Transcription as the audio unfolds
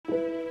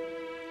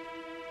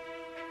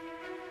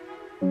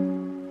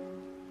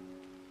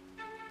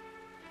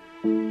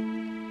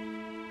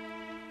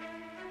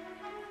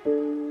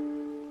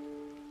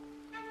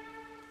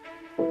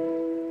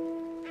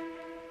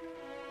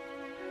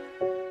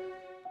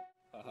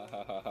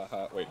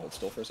Wait, hold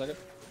still for a second.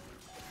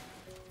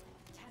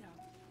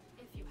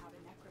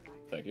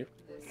 Thank you.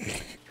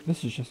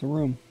 This is just a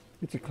room.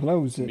 It's a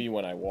closet. Me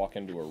when I walk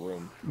into a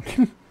room.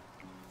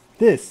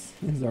 This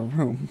is a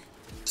room.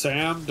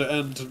 Sand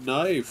and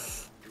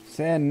knife.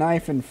 Sand,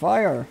 knife, and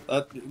fire.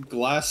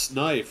 Glass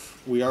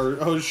knife. We are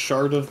a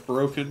shard of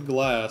broken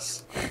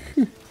glass.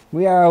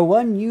 We are a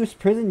one-use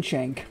prison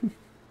shank.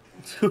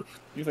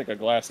 You think a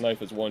glass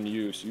knife is one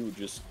use, you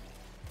just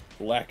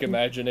lack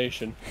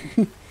imagination.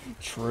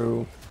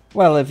 True.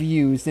 Well, if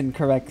used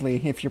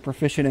incorrectly, if you're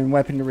proficient in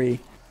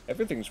weaponry.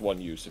 Everything's one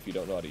use if you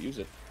don't know how to use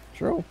it.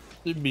 True.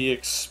 Me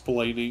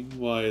explaining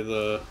why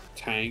the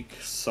tank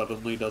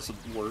suddenly doesn't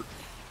work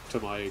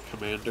to my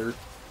commander.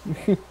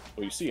 Well,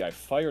 you see, I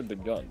fired the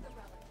gun.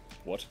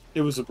 What?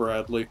 It was a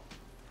Bradley.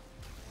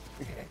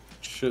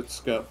 Shit's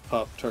got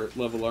Pop-Tart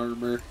level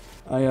armor.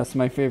 Oh yes,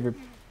 my favorite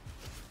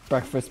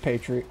breakfast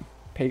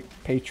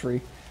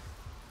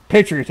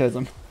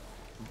patriotism.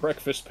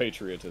 Breakfast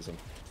patriotism.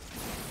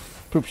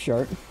 Poop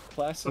shart.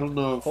 Classic. I don't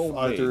know if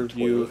homemade either of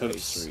you toilet have.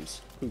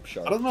 pastries. Poop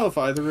shark. I don't know if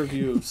either of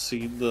you have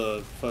seen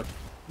the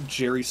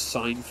Jerry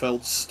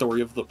Seinfeld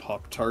story of the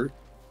Pop-Tart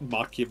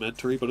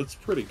mockumentary, but it's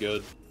pretty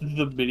good.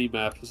 The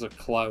mini-map is a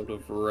cloud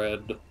of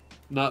red.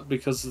 Not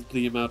because of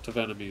the amount of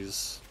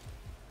enemies,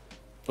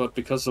 but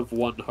because of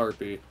one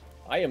harpy.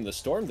 I am the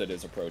storm that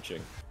is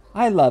approaching.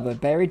 I love a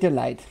berry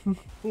delight.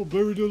 Oh,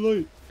 berry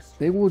delight.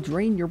 They will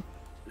drain your...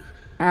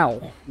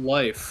 Ow.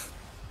 Life.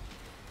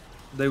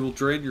 They will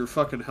drain your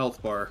fucking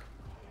health bar.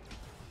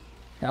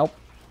 Help.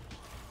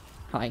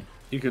 Hi.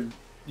 You can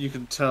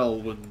tell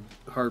when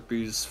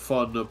Harpy's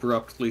fun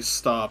abruptly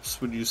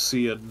stops when you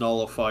see a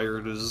nullifier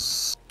in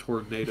his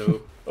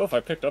tornado. Oh, if I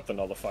picked up the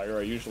nullifier,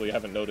 I usually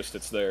haven't noticed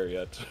it's there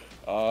yet.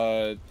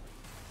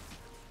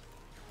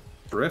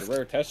 Drift? The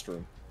rare test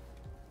room.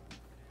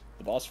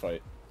 The boss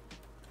fight.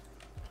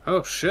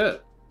 Oh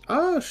shit.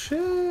 Oh shit!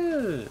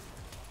 I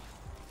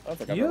don't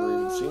think I've ever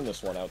even seen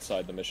this one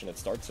outside the mission it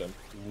starts in.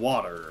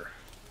 Water.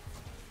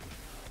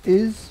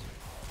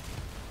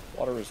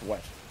 Water is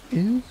wet.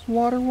 Is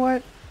water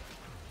wet?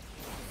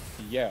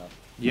 Yeah.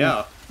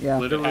 Yeah. Yeah.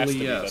 It has Literally, to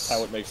be. yes. That's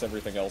how it makes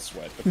everything else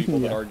wet. The people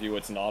that Yeah. argue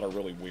it's not are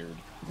really weird.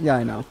 Yeah,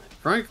 I know.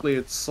 Frankly,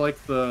 it's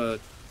like the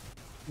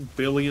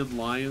billion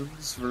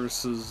lions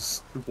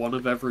versus one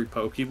of every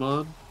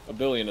Pokemon. A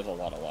billion is a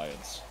lot of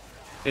lions.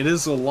 It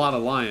is a lot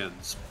of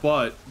lions,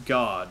 but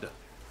God.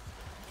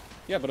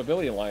 Yeah, but a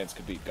billion lions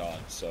could beat God,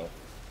 so...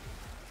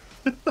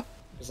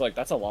 It's like,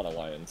 that's a lot of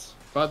lions.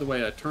 By the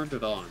way, I turned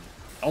it on.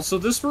 Also,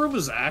 this room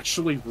is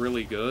actually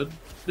really good.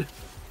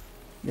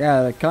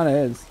 Yeah, it kind of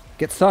is.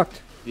 Get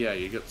sucked. Yeah,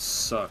 you get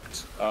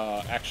sucked.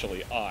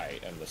 Actually, I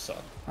am the sun.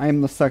 I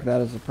am the suck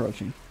that is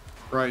approaching.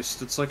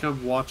 Christ, it's like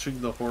I'm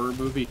watching the horror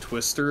movie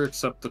Twister,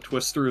 except the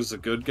Twister is a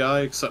good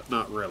guy, except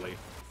not really.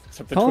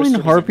 Except the Calling Twister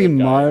is a Harpy good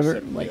guy, monitor,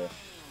 except, like,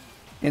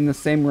 yeah. in the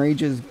same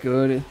range as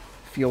good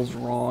feels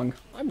wrong.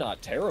 I'm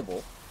not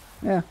terrible.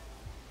 Yeah.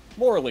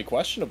 Morally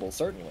questionable,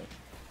 certainly.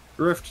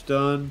 Drift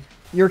done.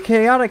 You're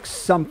chaotic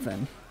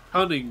something.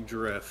 Cunning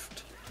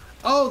drift.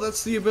 Oh,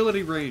 that's the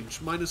ability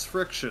range, minus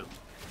friction.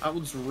 That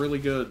one's really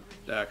good,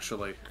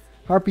 actually.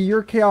 Harpy,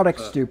 you're chaotic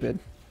stupid.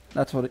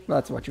 That's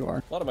what you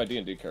are. A lot of my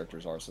D&D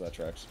characters are, so that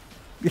tracks.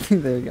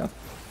 There you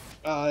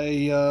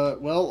go.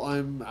 Well,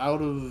 I'm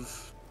out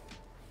of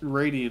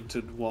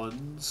radianted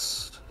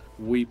ones.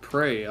 We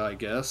pray, I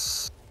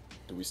guess.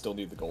 Do we still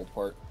need the gold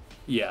part?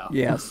 Yeah.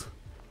 Yes.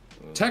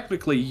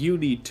 Technically, you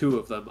need 2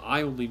 of them.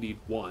 I only need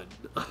 1.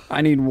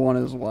 I need one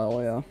as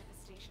well, yeah.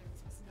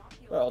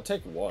 Well, I'll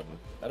take 1.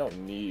 I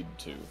don't need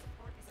 2.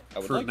 I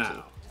would For like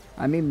now.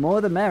 I mean,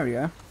 more the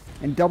merrier.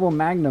 And double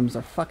magnums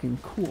are fucking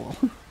cool.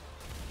 Do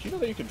you know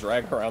that you can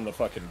drag around the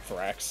fucking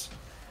Thrax?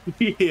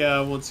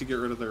 Yeah, once you get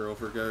rid of their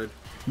overguard.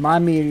 My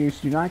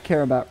meteors do not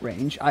care about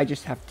range. I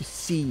just have to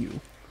see you.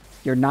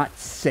 You're not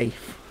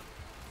safe.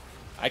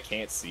 I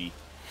can't see.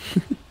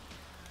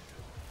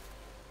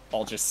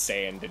 All just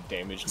sand and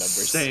damage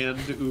numbers. Sand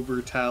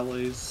uber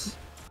tallies.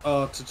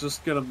 To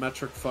just get a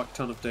metric fuck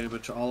ton of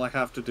damage, all I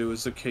have to do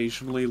is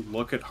occasionally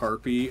look at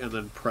Harpy and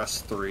then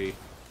press 3.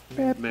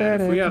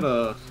 Man, if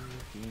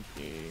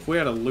we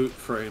had a loot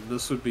frame,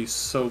 this would be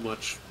so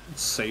much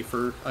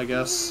safer, I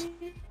guess.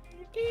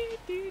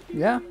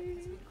 Yeah.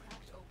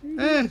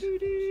 Eh,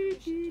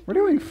 We're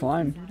doing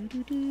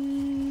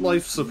fine.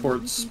 life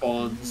support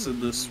spawns in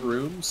this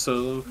room,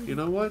 so you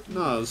know what?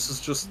 No, this is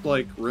just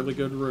like really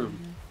good room.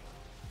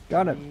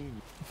 Got it.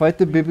 Fight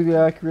the biblically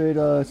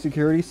accurate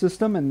security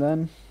system and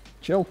then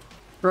chill.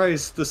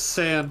 Christ, the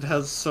sand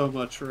has so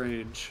much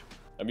range.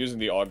 I'm using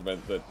the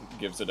augment that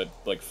gives it a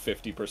like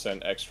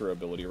 50% extra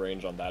ability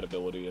range on that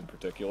ability in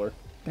particular.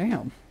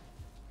 Damn.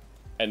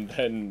 And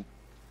then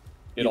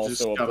it You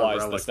just also got a applies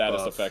the relic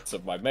status buff. effects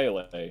of my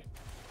melee.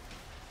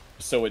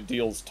 So it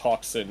deals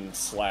Toxin,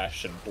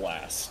 Slash, and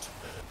Blast.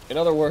 In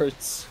other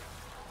words,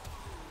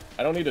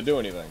 I don't need to do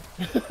anything.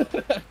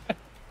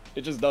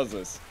 It just does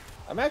this.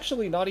 I'm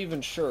actually not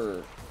even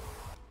sure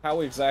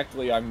how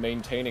exactly I'm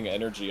maintaining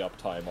energy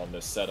uptime on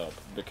this setup,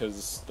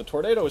 because the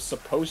tornado is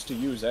supposed to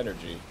use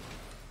energy.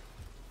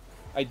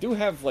 I do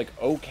have, like,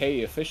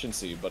 okay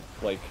efficiency, but,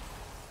 like,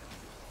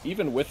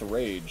 even with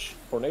rage,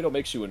 Tornado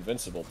makes you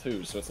invincible,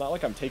 too, so it's not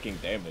like I'm taking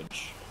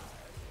damage.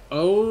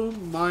 Oh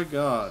my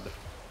god.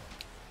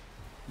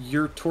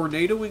 You're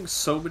tornadoing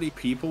so many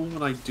people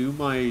when I do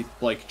my,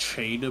 like,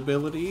 chain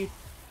ability,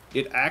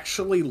 it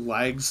actually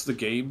lags the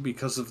game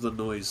because of the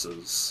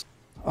noises.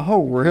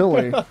 Oh,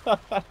 really?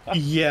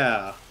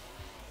 Yeah.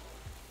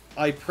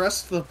 I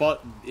pressed the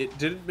button, it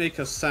didn't make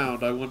a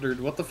sound, I wondered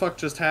what the fuck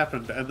just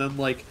happened, and then,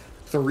 like,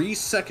 3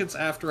 seconds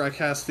after I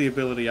cast the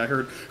ability, I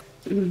heard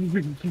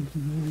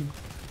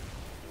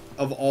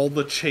of all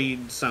the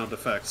chain sound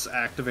effects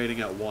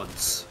activating at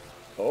once.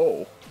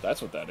 Oh,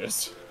 that's what that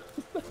is.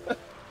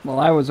 Well,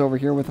 I was over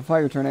here with a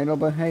fire tornado,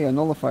 but hey, a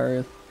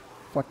nullifier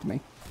fucked me.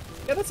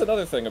 Yeah, that's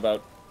another thing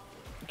about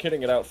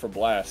kitting it out for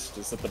Blast,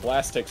 is that the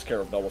Blast takes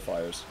care of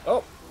nullifiers.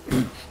 Oh!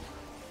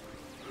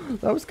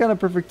 That was kind of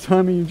perfect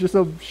timing. Just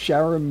a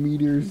shower of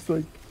meteors,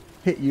 like,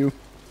 hit you.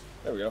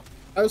 There we go.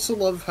 I also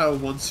love how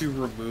once you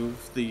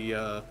remove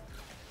the,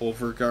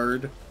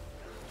 Overguard,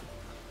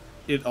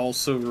 it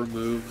also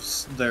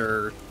removes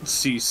their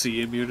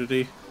CC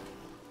immunity.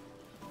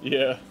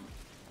 Yeah.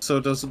 So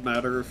it doesn't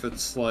matter if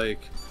it's, like,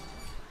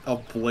 a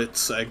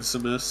Blitz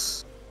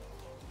Eximus.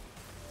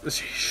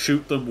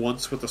 Shoot them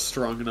once with a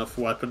strong enough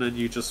weapon and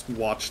you just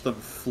watch them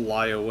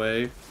fly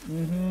away.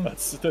 Mm-hmm.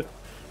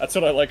 That's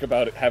what I like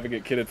about it, having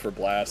it kitted for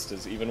Blast,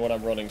 is even when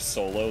I'm running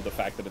solo, the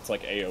fact that it's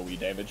like AoE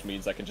damage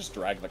means I can just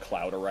drag the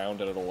cloud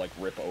around and it'll like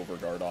rip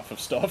Overguard off of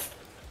stuff.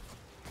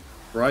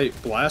 Right,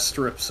 Blast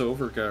rips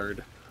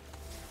Overguard.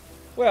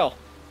 Well,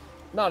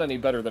 not any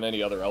better than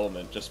any other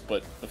element,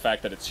 but the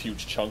fact that it's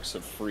huge chunks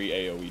of free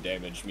AoE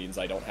damage means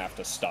I don't have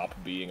to stop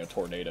being a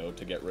tornado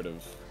to get rid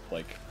of,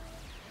 like,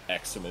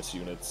 Eximus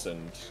units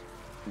and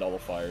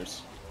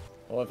nullifiers.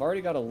 Well, I've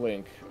already got a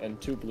Link and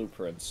 2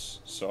 blueprints,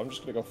 so I'm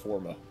just gonna go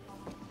Forma.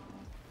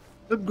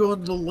 I'm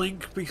going to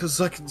Link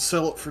because I can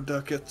sell it for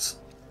ducats.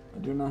 I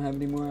do not have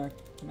any more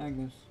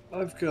Magnus.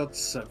 I've got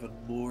 7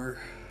 more.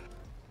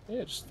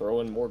 Yeah, just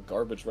throw in more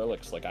garbage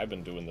relics like I've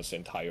been doing this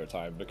entire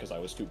time because I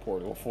was too poor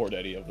to afford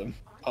any of them.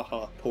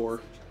 Haha, poor.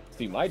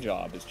 See, my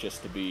job is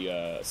just to be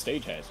a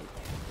stage hazard.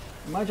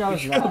 My job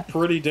is You got a that.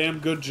 pretty damn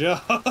good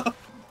job.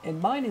 And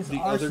mine is The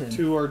arson. other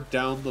 2 are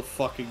down the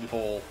fucking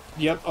hole.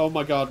 Yep, oh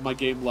my god, my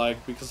game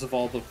lagged because of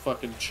all the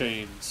fucking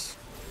chains.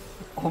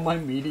 All my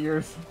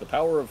meteors. The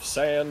power of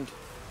sand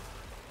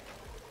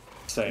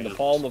Sand. in the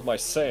palm of my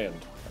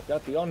sand. I've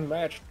got the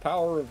unmatched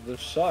power of the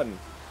sun.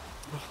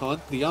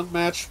 Hunt the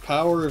unmatched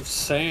power of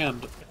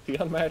sand. The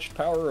unmatched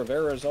power of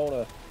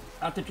Arizona.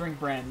 Not the drink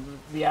brand.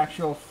 The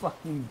actual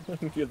fucking...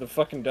 You're the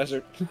fucking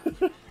desert.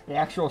 the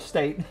actual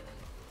state.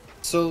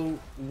 So,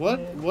 what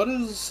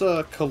is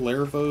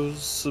Kalervo's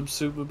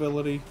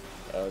subsumability?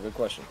 Good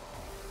question.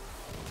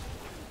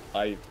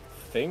 I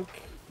think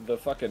the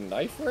fucking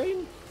knife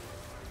rain?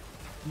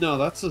 No,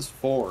 that's his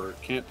 4.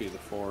 It can't be the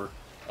 4.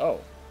 Oh.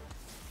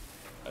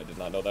 I did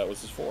not know that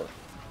was his 4.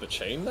 The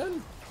chain,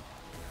 then?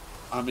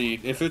 I mean,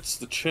 if it's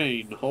the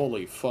chain,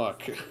 holy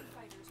fuck.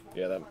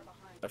 Yeah,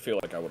 I feel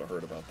like I would have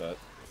heard about that.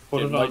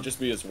 Put it it might on. just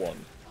be his 1.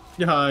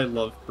 Yeah, I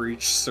love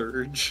Breach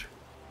Surge.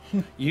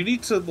 You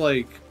need to,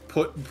 like,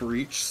 put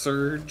Breach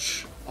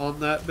Surge on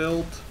that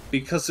build,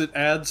 because it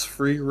adds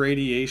free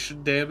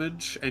radiation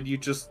damage, and you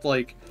just,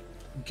 like,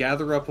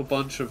 gather up a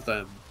bunch of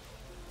them,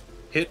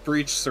 hit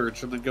Breach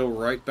Surge, and then go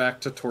right back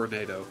to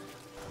Tornado.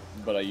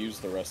 But I use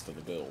the rest of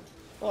the build.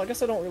 Well, I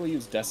guess I don't really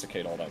use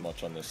Desiccate all that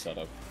much on this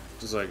setup.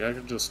 Just like, I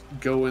can just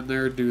go in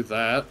there, do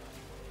that.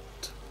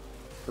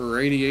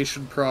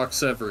 Radiation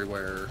procs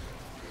everywhere.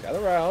 Gather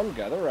round,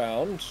 gather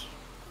round.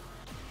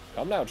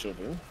 Come now,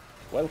 children.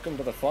 Welcome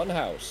to the fun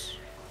house.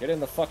 Get in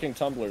the fucking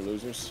tumbler,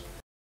 losers.